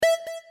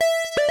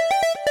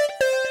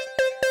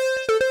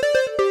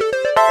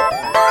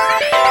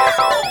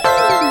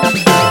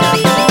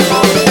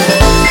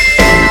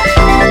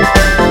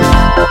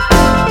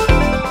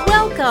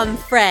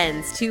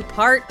friends, to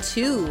part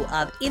 2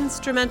 of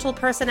Instrumental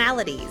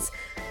Personalities.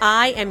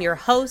 I am your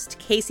host,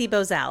 Casey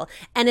Bozell,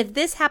 and if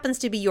this happens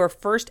to be your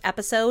first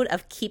episode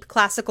of Keep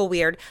Classical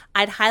Weird,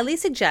 I'd highly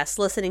suggest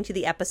listening to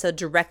the episode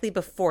directly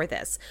before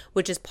this,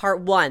 which is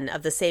part 1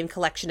 of the same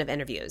collection of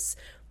interviews.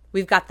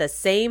 We've got the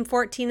same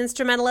 14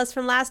 instrumentalists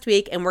from last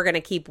week, and we're going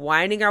to keep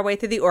winding our way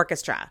through the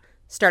orchestra,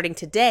 starting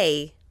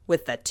today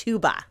with the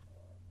tuba.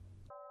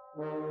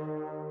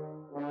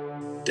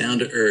 Down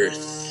to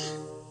earth.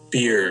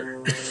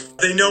 Beer.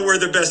 They know where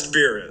the best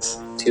beer is.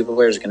 Tuba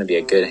player is going to be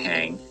a good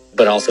hang,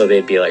 but also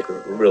they'd be like a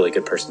really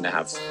good person to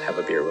have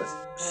a beer with.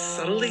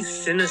 Subtly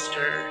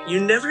sinister. You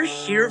never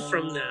hear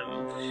from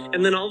them.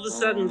 And then all of a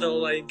sudden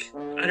they'll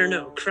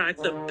crack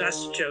the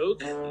best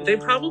joke. They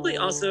probably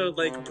also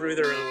brew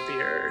their own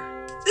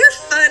beer. They're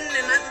fun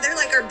and they're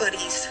like our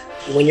buddies.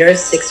 When you're a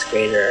 6th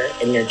grader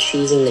and you're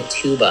choosing the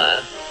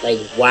tuba,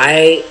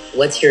 why,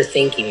 what's your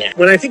thinking there?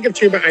 When I think of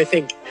tuba, I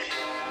think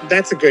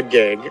that's a good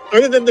gig.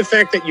 Other than the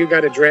fact that you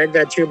got to drag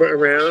that tuba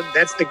around,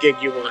 that's the gig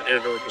you want in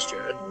an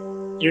orchestra.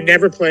 You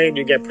never play and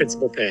you get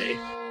principal pay.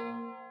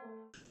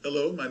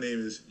 Hello, my name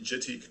is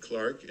Jatik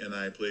Clark and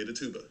I play the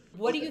tuba.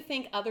 What do you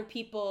think other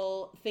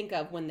people think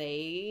of when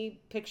they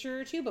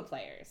picture tuba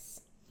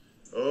players?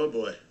 Oh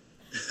boy.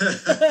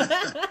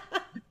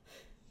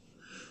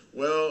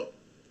 Well,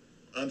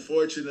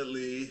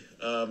 unfortunately,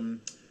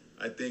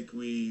 I think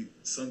we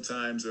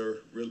sometimes are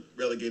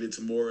relegated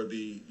to more of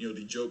the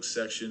joke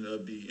section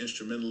of the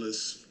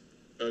instrumentalist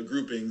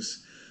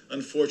groupings.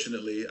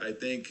 Unfortunately, I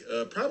think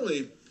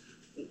probably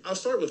I'll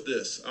start with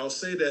this. I'll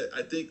say that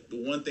I think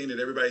the one thing that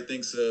everybody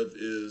thinks of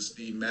is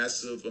the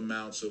massive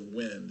amounts of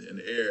wind and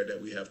air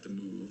that we have to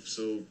move.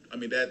 So,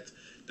 that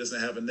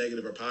doesn't have a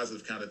negative or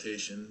positive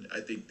connotation. I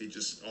think they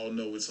just all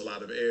know it's a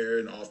lot of air,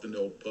 and often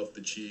they'll puff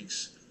the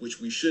cheeks, which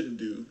we shouldn't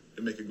do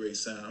to make a great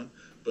sound.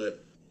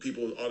 But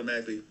people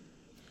automatically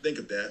think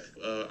of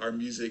that. Our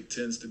music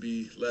tends to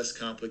be less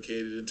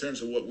complicated in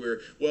terms of what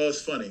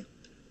it's funny.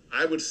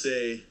 I would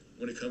say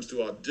when it comes to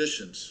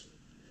auditions,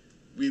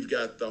 we've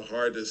got the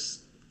hardest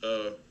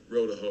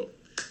row to hoe,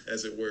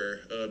 as it were,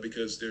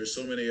 because there's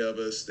so many of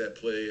us that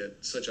play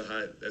at such a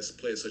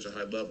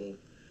high level,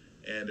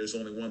 and there's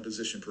only one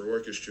position per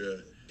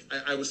orchestra.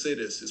 I would say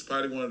this: it's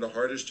probably one of the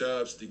hardest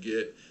jobs to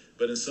get,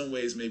 but in some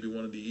ways maybe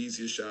one of the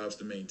easiest jobs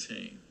to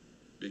maintain,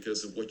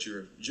 because of what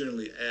you're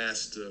generally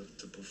asked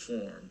to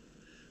perform.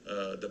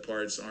 The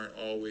parts aren't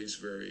always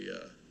very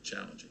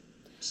challenging.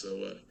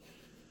 So,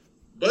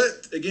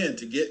 but again,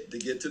 to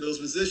get to those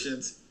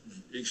positions,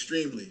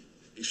 extremely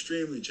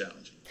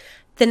challenging.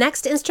 The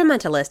next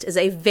instrumentalist is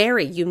a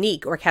very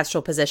unique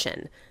orchestral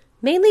position,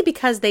 mainly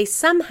because they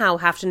somehow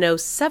have to know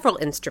several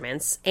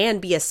instruments and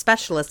be a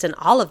specialist in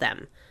all of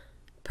them.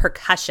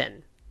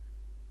 Percussion.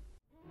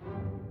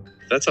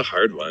 That's a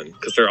hard one,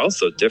 because they're all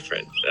so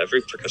different.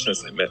 Every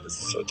percussionist I met is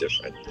so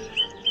different.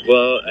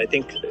 Well, I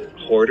think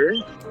Hoarder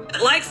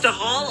Likes to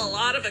haul a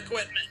lot of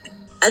equipment.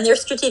 And they're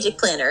strategic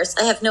planners.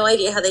 I have no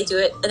idea how they do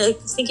it. And I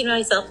was thinking to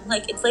myself,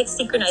 it's like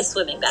synchronized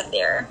swimming back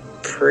there.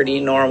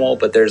 Pretty normal,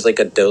 but there's a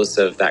dose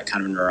of that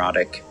kind of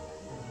neurotic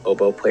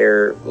oboe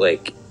player.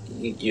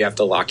 You have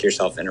to lock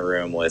yourself in a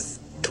room with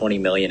 20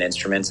 million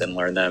instruments and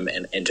learn them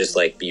and just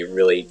be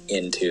really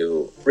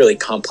into really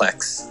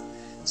complex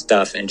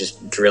stuff and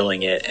just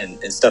drilling it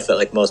and stuff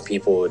that most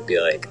people would be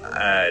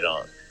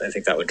I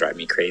think that would drive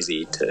me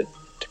crazy to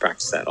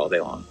practice that all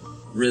day long.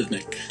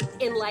 Rhythmic.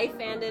 In life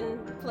and in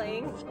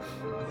playing?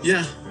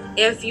 Yeah.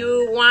 If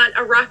you want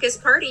a raucous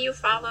party, you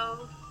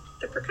follow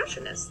the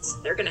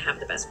percussionists. They're going to have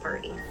the best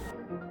party.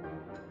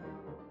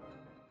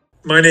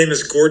 My name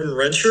is Gordon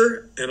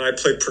Rensher, and I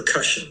play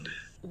percussion.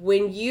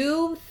 When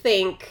you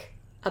think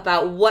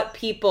about what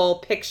people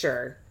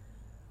picture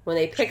when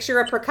they picture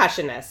a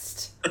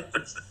percussionist...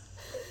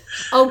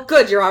 Oh,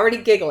 good. You're already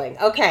giggling.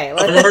 Okay.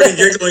 I'm already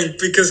giggling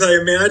because I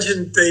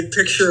imagine they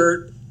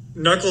picture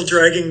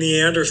knuckle-dragging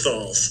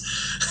Neanderthals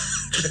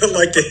that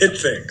like to hit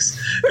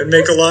things and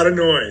make a lot of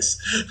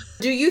noise.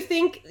 Do you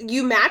think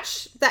you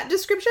match that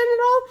description at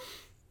all?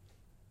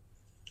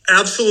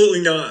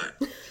 Absolutely not.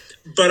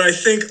 But I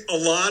think a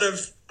lot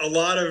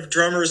of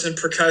drummers and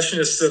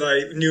percussionists that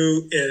I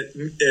knew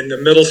in the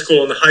middle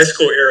school and the high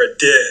school era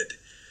did.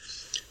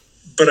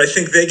 But I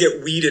think they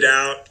get weeded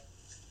out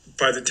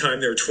by the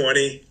time they're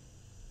 20.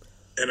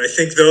 And I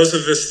think those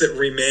of us that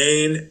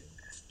remain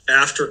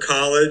after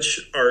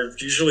college are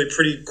usually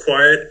pretty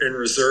quiet and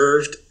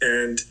reserved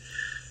and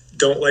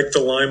don't like the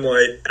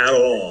limelight at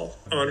all.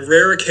 On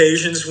rare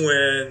occasions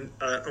when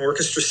an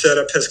orchestra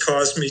setup has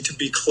caused me to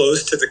be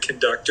close to the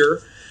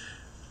conductor,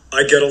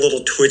 I get a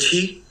little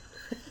twitchy.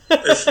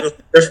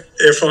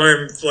 If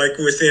I'm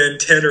within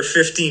 10 or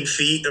 15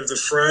 feet of the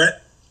front,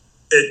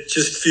 it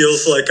just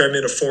feels like I'm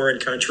in a foreign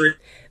country.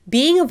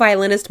 Being a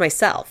violinist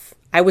myself,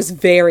 I was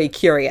very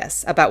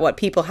curious about what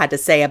people had to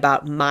say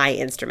about my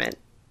instrument.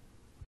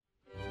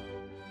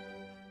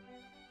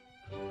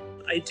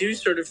 I do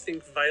sort of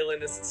think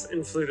violinists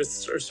and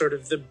flutists are sort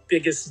of the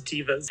biggest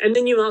divas. And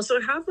then you also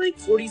have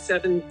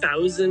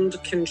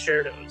 47,000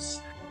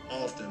 concertos.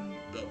 Often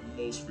the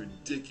most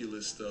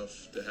ridiculous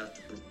stuff to have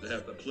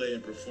to play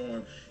and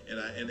perform,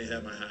 and they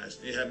have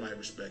my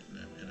respect in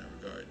that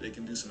regard. They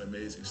can do some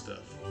amazing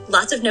stuff.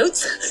 Lots of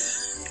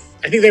notes.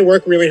 I think they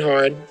work really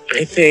hard.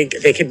 I think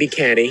they can be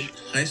catty.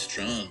 High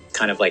strung.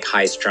 Kind of like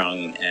high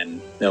strung, and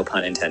no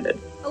pun intended.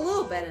 A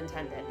little bit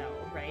intended, though,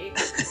 right?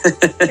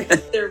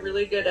 They're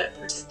really good at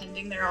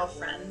pretending they're all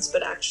friends,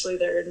 but actually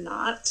they're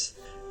not.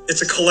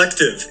 It's a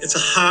collective.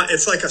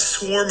 It's like a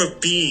swarm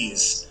of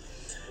bees.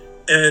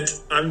 And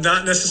I'm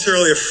not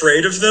necessarily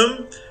afraid of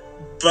them,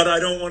 but I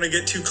don't want to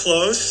get too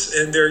close.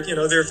 And they're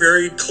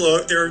very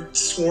close. They're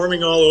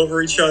swarming all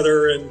over each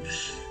other,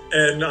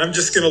 and I'm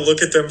just going to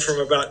look at them from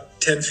about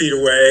 10 feet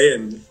away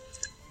and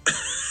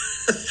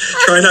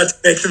try not to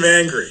make them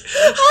angry.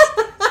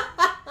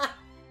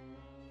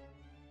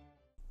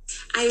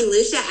 I'm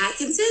Lucia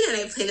Atkinson, and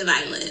I play the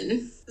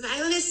violin.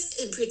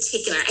 Violinist in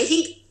particular, I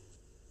think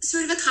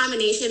sort of a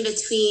combination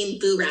between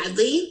Boo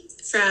Radley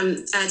from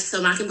To Kill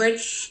a Mockingbird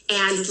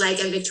and like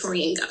a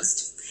Victorian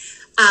ghost.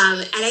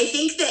 And I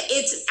think that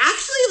it's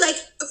actually like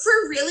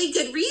for a really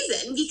good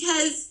reason,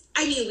 because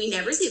I mean, we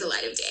never see the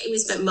light of day. We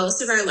spent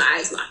most of our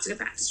lives locked in a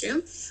practice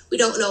room. We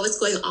don't know what's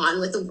going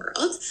on with the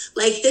world.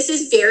 Like, this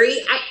is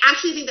I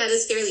actually think that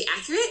is fairly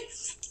accurate.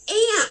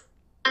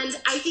 And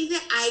I think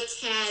that I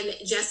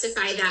can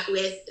justify that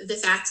with the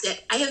fact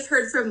that I have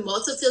heard from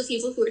multiple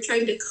people who are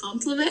trying to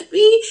compliment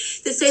me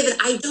that say that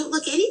I don't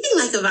look anything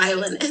like a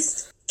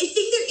violinist. I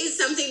think there is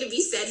something to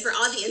be said for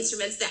all the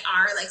instruments that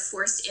are like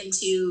forced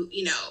into,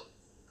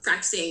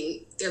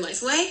 practicing their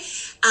life away.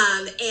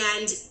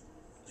 And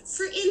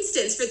for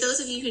instance, for those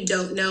of you who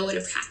don't know what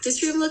a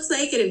practice room looks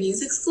like at a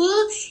music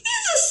school,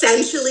 it's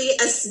essentially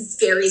a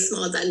very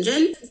small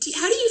dungeon.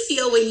 How do you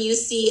feel when you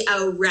see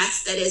a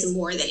ref that is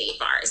more than 8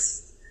 bars?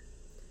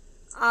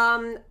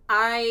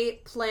 I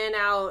plan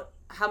out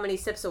how many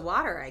sips of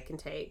water I can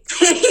take.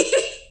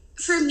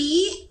 For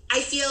me,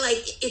 I feel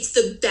like it's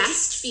the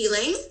best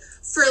feeling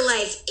for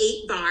like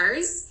 8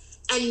 bars.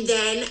 And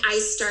then I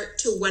start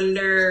to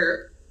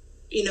wonder,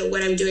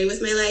 what I'm doing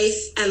with my life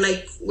and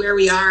like where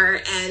we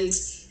are and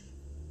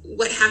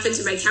what happened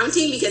to my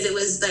counting, because it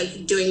was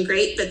like doing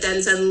great. But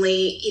then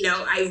suddenly,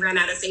 I ran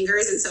out of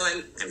fingers. And so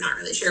I'm not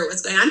really sure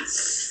what's going on.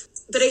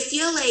 But I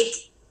feel like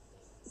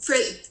for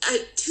a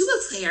tuba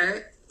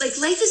player, like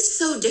life is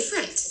so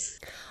different.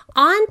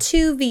 On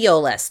to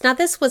Violist. Now,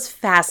 this was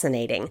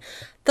fascinating.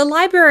 The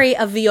library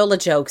of viola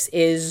jokes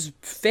is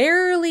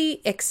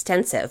fairly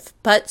extensive,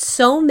 but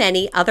so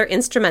many other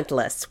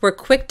instrumentalists were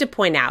quick to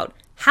point out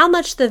how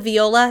much the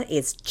viola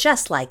is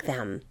just like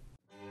them.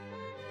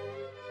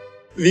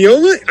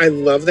 Viola, I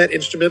love that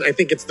instrument. I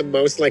think it's the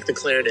most like the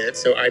clarinet,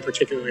 so I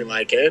particularly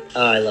like it.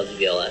 Oh, I love the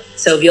viola.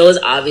 So viola is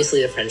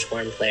obviously the French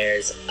horn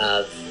players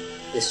of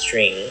the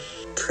string.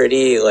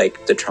 Pretty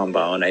like the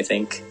trombone, I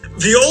think.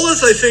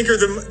 Violas, I think, are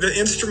the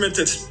instrument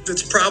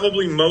that's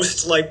probably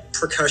most like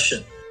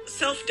percussion.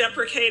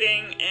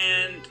 Self-deprecating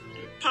and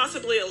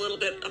possibly a little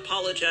bit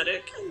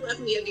apologetic. I love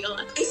me a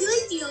viola. I feel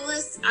like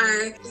violas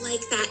are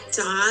like that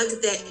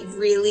dog that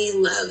really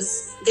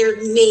loves, their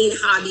main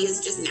hobby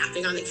is just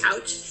napping on the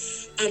couch.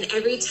 And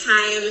every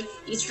time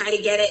you try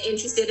to get it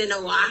interested in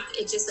a walk,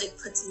 it just like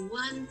puts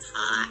one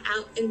paw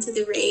out into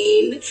the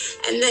rain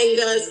and then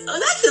goes, oh,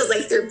 that feels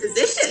like third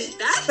position.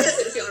 That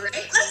doesn't feel right.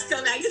 Let's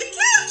go back to the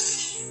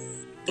couch.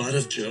 A lot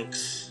of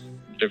jokes.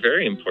 They're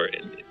very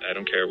important. I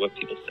don't care what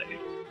people say.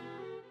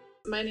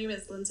 My name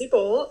is Lindsay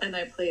Bowl, and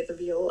I play the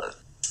viola.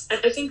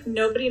 I think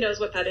nobody knows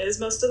what that is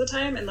most of the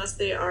time, unless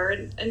they are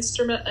an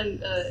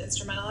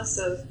instrumentalist,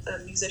 a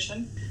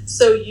musician.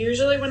 So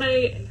usually when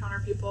I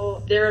encounter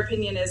people, their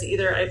opinion is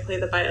either I play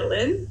the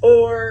violin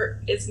or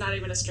it's not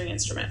even a string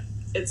instrument.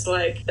 It's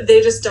like,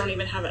 they just don't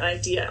even have an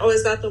idea. Oh,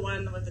 is that the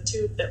one with the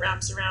tube that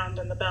wraps around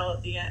and the bell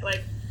at the end?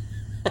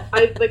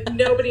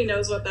 Nobody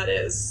knows what that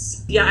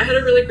is. Yeah, I had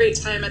a really great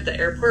time at the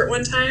airport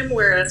one time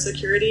where a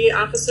security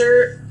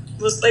officer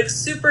was like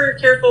super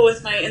careful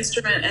with my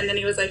instrument, and then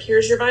he was like,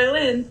 here's your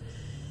violin.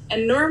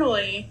 And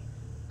normally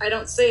I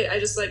don't say it, I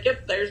just like,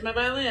 yep, there's my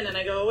violin, and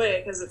I go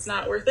away because it's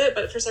not worth it.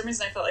 But for some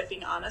reason I felt like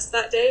being honest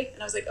that day,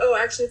 and I was like, oh,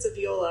 actually it's a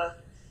viola.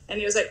 And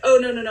he was like, oh,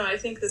 no, I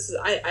think this is,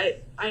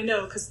 I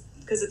know because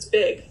it's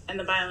big and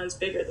the violin's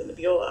bigger than the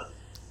viola.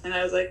 And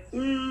I was like,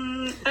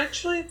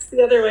 actually it's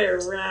the other way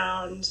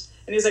around.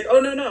 And he's like,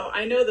 oh, no,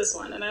 I know this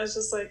one. And I was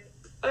just like,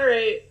 all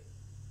right,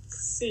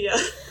 see ya.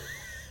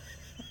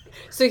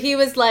 So he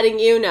was letting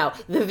you know,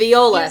 the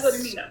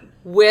violist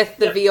with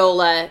the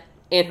viola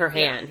in her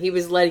hand. Yeah. He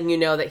was letting you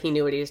know that he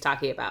knew what he was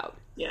talking about.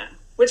 Yeah,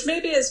 which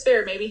maybe is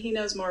fair. Maybe he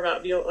knows more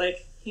about viola.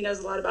 Like, he knows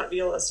a lot about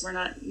violists. We're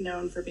not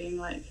known for being,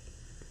 like,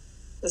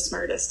 the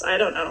smartest. I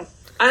don't know.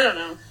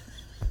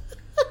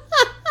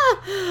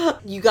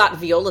 You got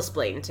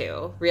viola-splained,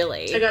 too.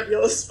 Really? I got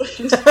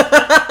viola-splained.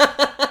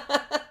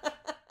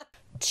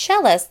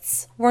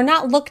 Cellists were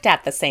not looked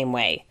at the same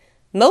way.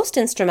 Most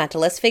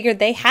instrumentalists figured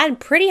they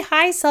had pretty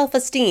high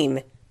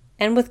self-esteem,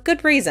 and with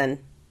good reason.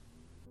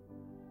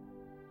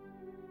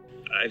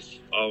 I've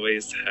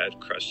always had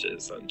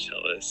crushes on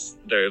cellists.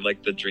 They're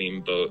like the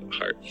dreamboat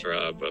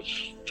heartthrob of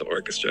the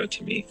orchestra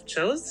to me.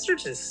 Cellists are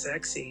just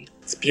sexy.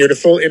 It's a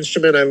beautiful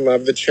instrument. I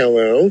love the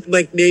cello.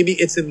 Like maybe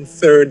it's in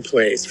third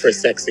place for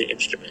sexy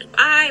instrument.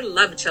 I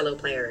love cello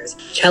players.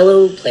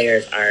 Cello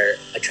players are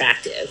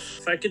attractive.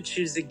 If I could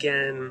choose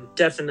again,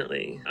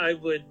 definitely, I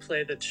would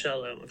play the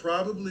cello.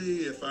 Probably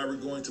if I were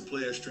going to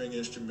play a string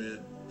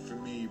instrument, for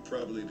me,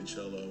 probably the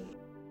cello.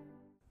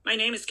 My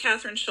name is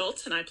Catherine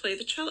Schultz, and I play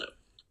the cello.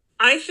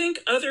 I think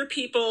other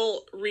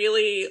people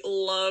really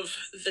love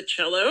the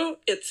cello.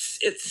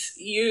 It's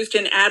used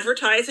in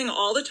advertising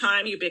all the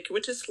time,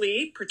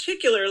 ubiquitously,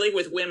 particularly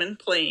with women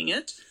playing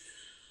it.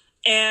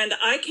 And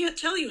I can't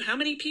tell you how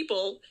many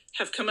people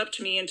have come up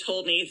to me and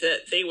told me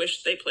that they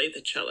wish they played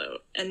the cello.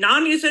 And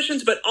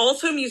non-musicians, but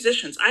also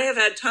musicians. I have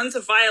had tons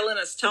of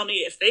violinists tell me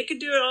if they could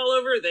do it all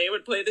over, they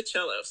would play the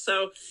cello.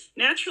 So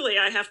naturally,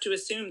 I have to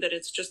assume that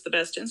it's just the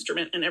best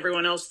instrument, and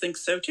everyone else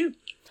thinks so too.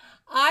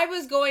 I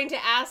was going to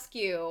ask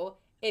you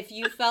if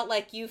you felt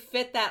like you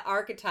fit that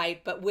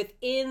archetype, but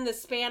within the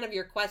span of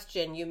your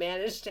question, you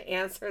managed to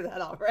answer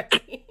that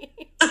already.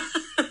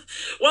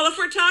 Well, if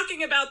we're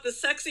talking about the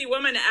sexy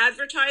woman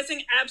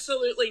advertising,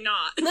 absolutely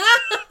not.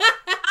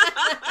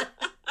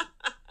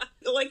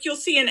 Like you'll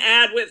see an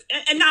ad with,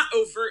 and not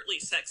overtly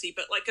sexy,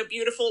 but like a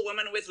beautiful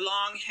woman with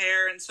long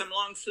hair and some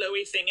long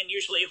flowy thing and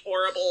usually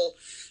horrible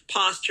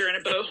posture and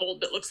a bow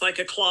hold that looks like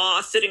a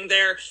claw sitting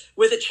there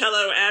with a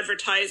cello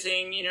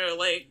advertising, you know,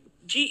 like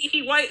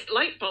GE white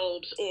light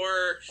bulbs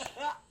or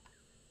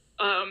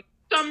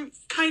some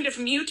kind of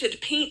muted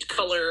paint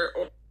color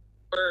or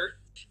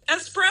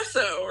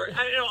espresso or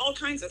I don't know, all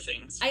kinds of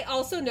things. I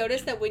also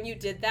noticed that when you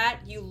did that,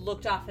 you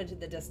looked off into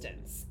the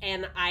distance,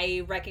 and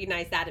I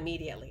recognized that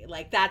immediately.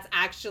 Like, that's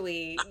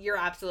actually, you're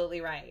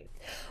absolutely right.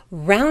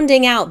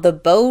 Rounding out the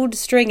bowed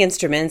string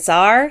instruments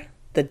are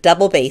the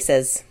double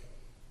basses.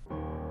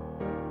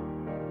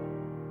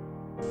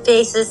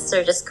 Bassists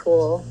are just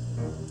cool.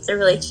 They're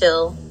really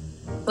chill.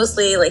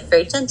 Mostly like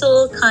very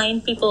gentle,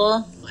 kind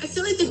people. I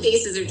feel like the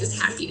basses are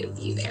just happy to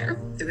be there.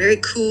 They're very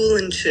cool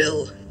and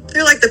chill.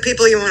 They're like the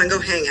people you want to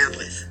go hang out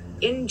with.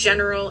 In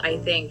general, I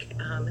think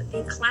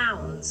the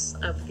clowns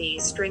of the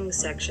string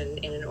section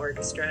in an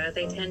orchestra,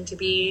 they tend to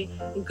be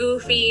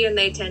goofy and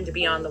they tend to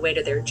be on the way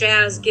to their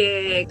jazz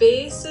gig.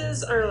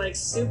 Basses are like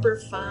super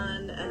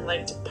fun and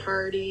like to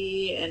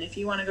party. And if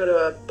you want to go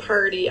to a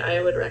party,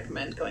 I would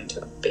recommend going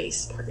to a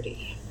bass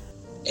party.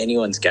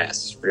 Anyone's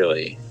guess,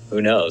 really.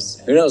 Who knows?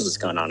 Who knows what's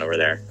going on over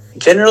there?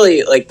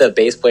 Generally, like the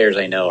bass players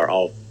I know are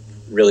all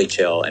really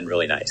chill and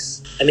really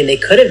nice. I mean, they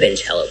could have been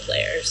cello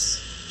players,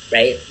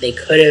 right? They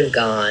could have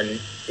gone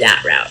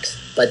that route,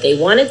 but they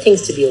wanted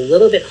things to be a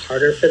little bit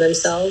harder for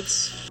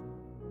themselves.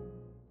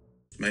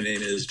 My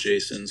name is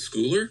Jason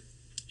Schooler,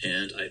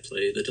 and I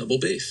play the double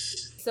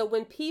bass. So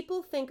when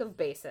people think of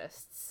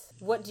bassists,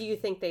 what do you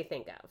think they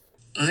think of?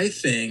 I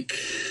think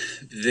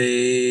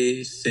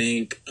they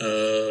think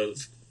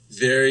of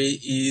very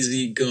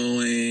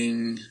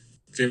easygoing,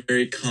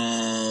 very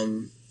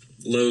calm,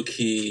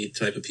 low-key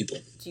type of people.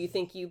 Do you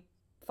think you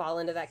fall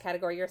into that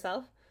category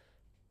yourself?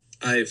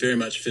 I very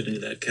much fit into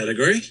that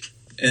category.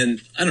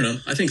 And I don't know,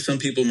 I think some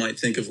people might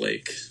think of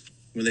like,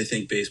 when they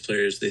think bass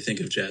players, they think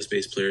of jazz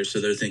bass players.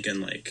 So they're thinking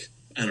like,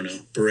 I don't know,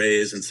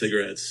 berets and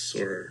cigarettes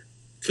or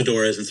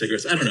fedoras and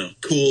cigarettes. I don't know,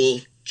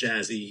 cool,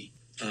 jazzy,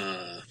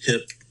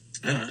 hip.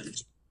 I don't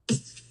know.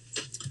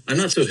 I'm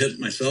not so hip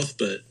myself,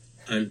 but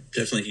I'm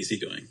definitely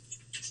easygoing.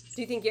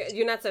 Do you think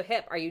you're not so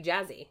hip? Are you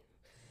jazzy?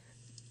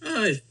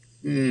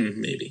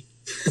 Maybe.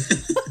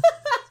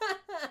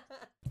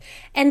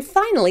 And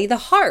finally, the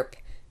harp.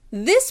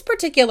 This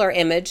particular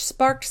image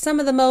sparked some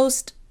of the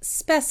most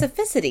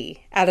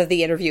specificity out of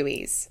the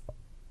interviewees.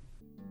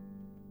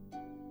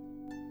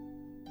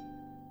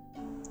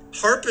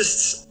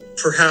 Harpists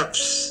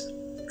perhaps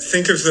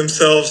think of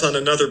themselves on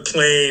another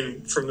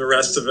plane from the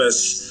rest of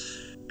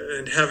us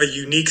and have a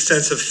unique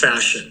sense of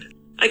fashion.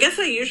 I guess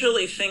I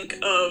usually think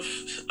of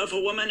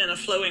a woman in a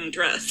flowing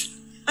dress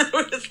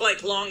with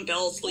like long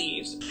bell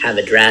sleeves. Have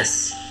a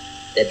dress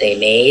that they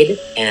made,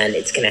 and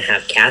it's going to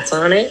have cats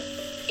on it,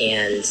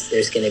 and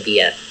there's going to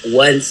be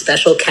one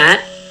special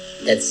cat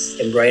that's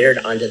embroidered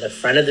onto the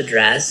front of the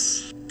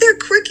dress. They're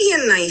quirky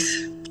and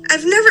nice.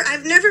 I've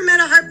never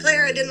met a harp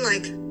player I didn't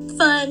like.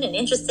 Fun and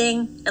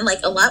interesting, and like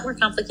a lot more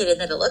complicated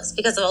than it looks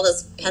because of all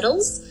those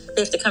pedals.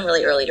 They have to come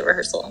really early to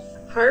rehearsal.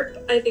 Harp,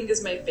 I think,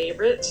 is my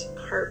favorite.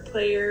 Harp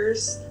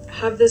players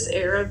have this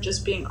air of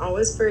just being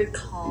always very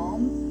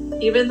calm,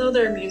 even though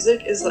their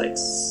music is like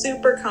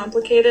super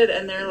complicated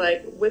and they're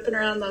like whipping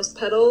around those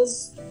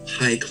pedals.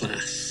 High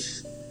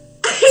class.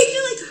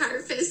 I feel like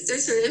harpists are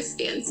sort of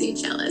fancy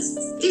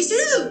cellists. They're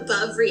sort of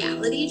above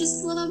reality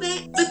just a little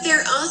bit, but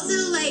they're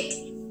also like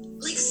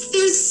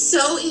they're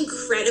so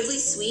incredibly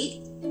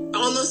sweet,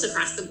 almost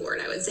across the board,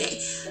 I would say.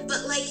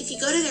 But like if you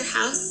go to their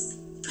house,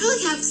 they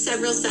probably have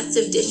several sets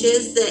of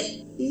dishes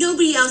that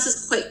nobody else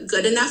is quite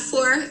good enough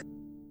for.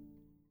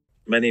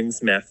 My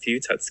name's Matthew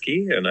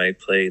Tutsky, and I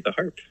play the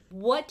harp.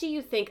 What do you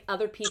think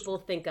other people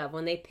think of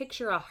when they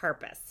picture a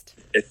harpist?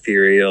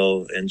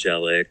 Ethereal,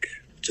 angelic,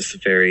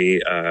 just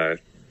very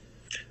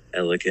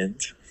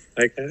elegant,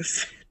 I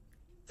guess.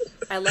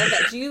 I love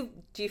that. Do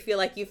you feel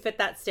like you fit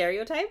that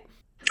stereotype?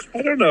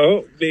 I don't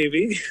know,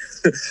 maybe.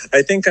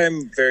 I think I'm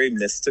a very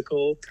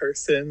mystical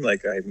person.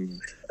 Like,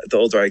 the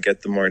older I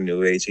get, the more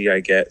new agey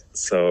I get.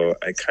 So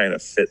I kind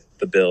of fit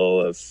the bill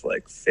of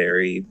like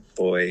fairy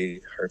boy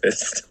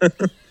harvest.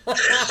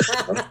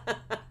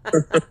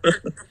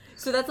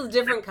 So that's a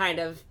different kind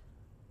of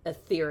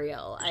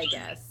ethereal, I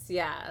guess.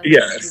 Yeah.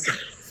 Yes.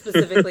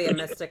 Specifically a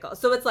mystical.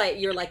 So it's like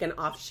you're like an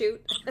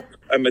offshoot.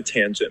 I'm a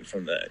tangent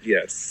from that.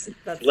 Yes.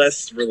 That's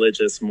less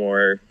religious,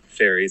 more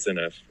fairies in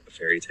a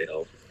fairy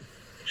tale.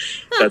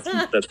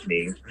 That's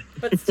me.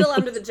 But still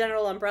under the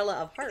general umbrella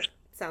of harp,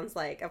 sounds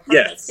like. Of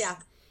harpist, Yes. yeah.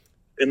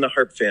 In the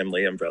harp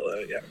family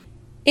umbrella, yeah.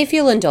 If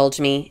you'll indulge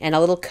me and a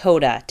little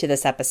coda to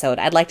this episode,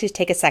 I'd like to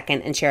take a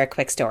second and share a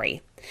quick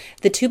story.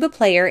 The tuba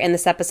player in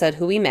this episode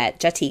who we met,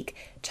 Jatik,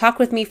 talked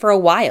with me for a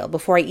while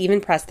before I even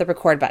pressed the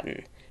record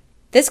button.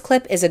 This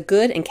clip is a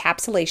good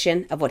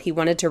encapsulation of what he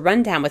wanted to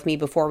run down with me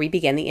before we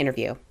began the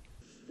interview.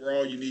 We're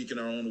all unique in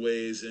our own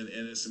ways, and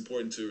it's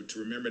important to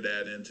remember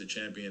that and to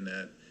champion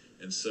that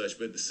and such.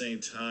 But at the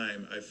same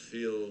time, I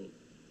feel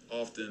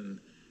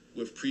often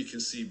with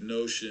preconceived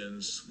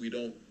notions, we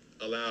don't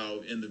allow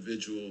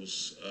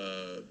individuals,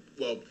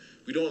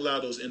 we don't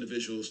allow those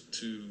individuals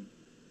to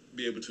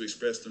be able to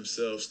express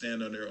themselves,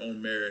 stand on their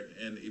own merit,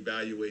 and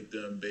evaluate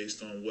them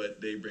based on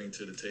what they bring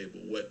to the table,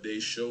 what they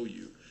show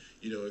you.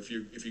 You know, if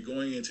you're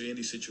going into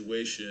any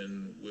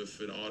situation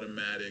with an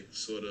automatic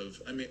sort of,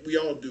 I mean, we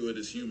all do it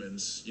as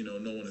humans, you know,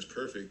 no one is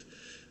perfect,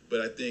 but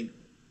I think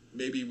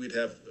maybe we'd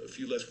have a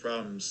few less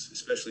problems,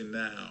 especially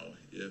now,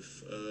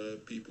 if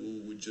people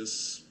would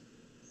just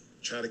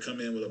try to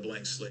come in with a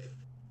blank slate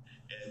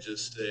and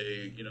just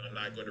say, you know, I'm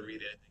not going to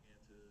read anything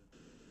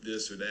into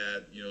this or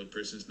that, you know, the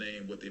person's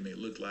name, what they may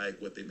look like,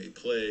 what they may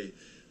play,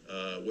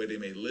 where they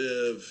may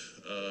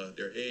live,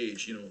 their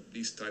age, you know,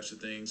 these types of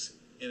things.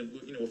 And,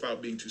 you know,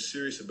 without being too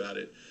serious about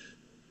it,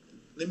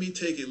 let me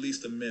take at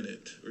least a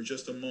minute or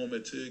just a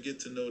moment to get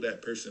to know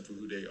that person for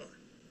who they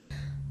are.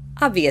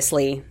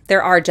 Obviously,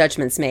 there are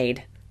judgments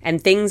made,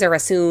 and things are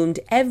assumed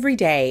every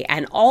day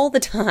and all the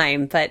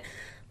time, but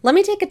let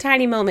me take a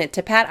tiny moment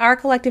to pat our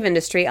collective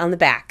industry on the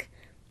back.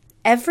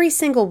 Every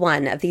single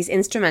one of these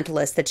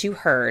instrumentalists that you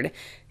heard,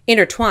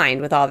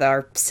 intertwined with all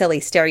their silly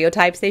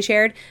stereotypes they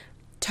shared,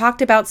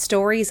 talked about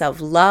stories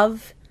of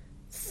love,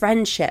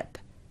 friendship,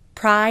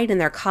 pride in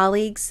their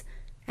colleagues,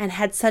 and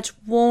had such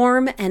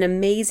warm and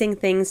amazing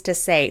things to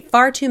say,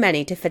 far too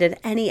many to fit in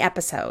any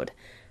episode.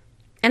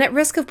 And at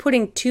risk of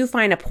putting too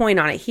fine a point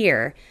on it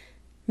here,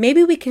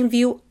 maybe we can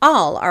view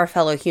all our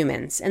fellow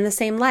humans in the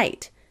same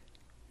light.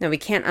 Now, we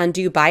can't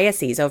undo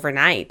biases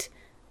overnight,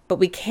 but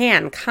we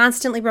can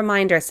constantly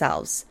remind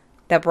ourselves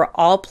that we're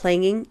all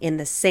playing in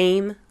the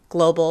same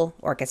global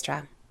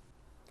orchestra.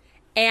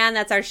 And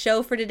that's our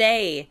show for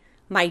today.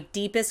 My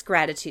deepest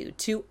gratitude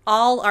to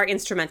all our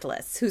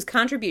instrumentalists whose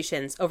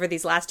contributions over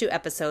these last 2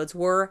 episodes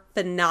were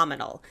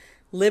phenomenal.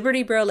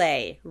 Liberty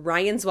Brulé,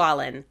 Ryan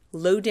Zwalin,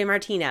 Lou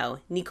DiMartino,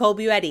 Nicole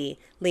Buetti,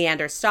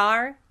 Leander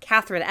Starr,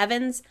 Catherine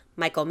Evans,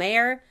 Michael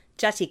Mayer,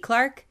 Jetty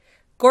Clark,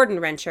 Gordon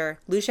Rencher,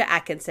 Lucia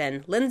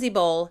Atkinson, Lindsay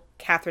Bowl,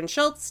 Catherine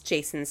Schultz,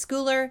 Jason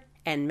Schooler,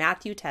 and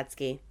Matthew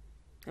Tutsky.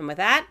 And with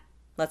that,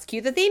 let's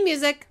cue the theme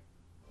music.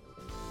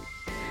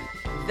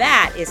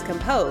 That is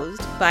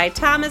composed by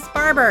Thomas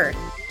Barber.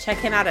 Check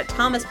him out at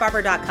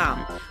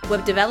thomasbarber.com.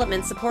 Web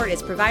development support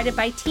is provided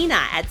by Tina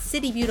at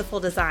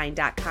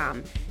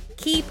citybeautifuldesign.com.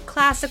 Keep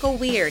Classical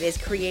Weird is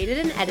created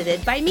and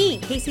edited by me,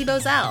 Casey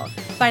Bozell.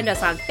 Find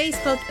us on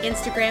Facebook,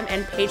 Instagram,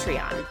 and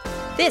Patreon.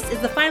 This is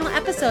the final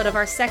episode of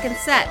our second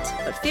set,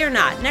 but fear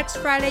not, next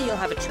Friday you'll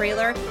have a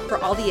trailer for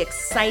all the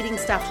exciting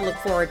stuff to look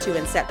forward to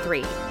in set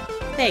 3.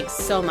 Thanks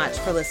so much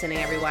for listening,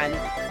 everyone.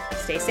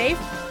 Stay safe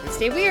and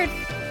stay weird.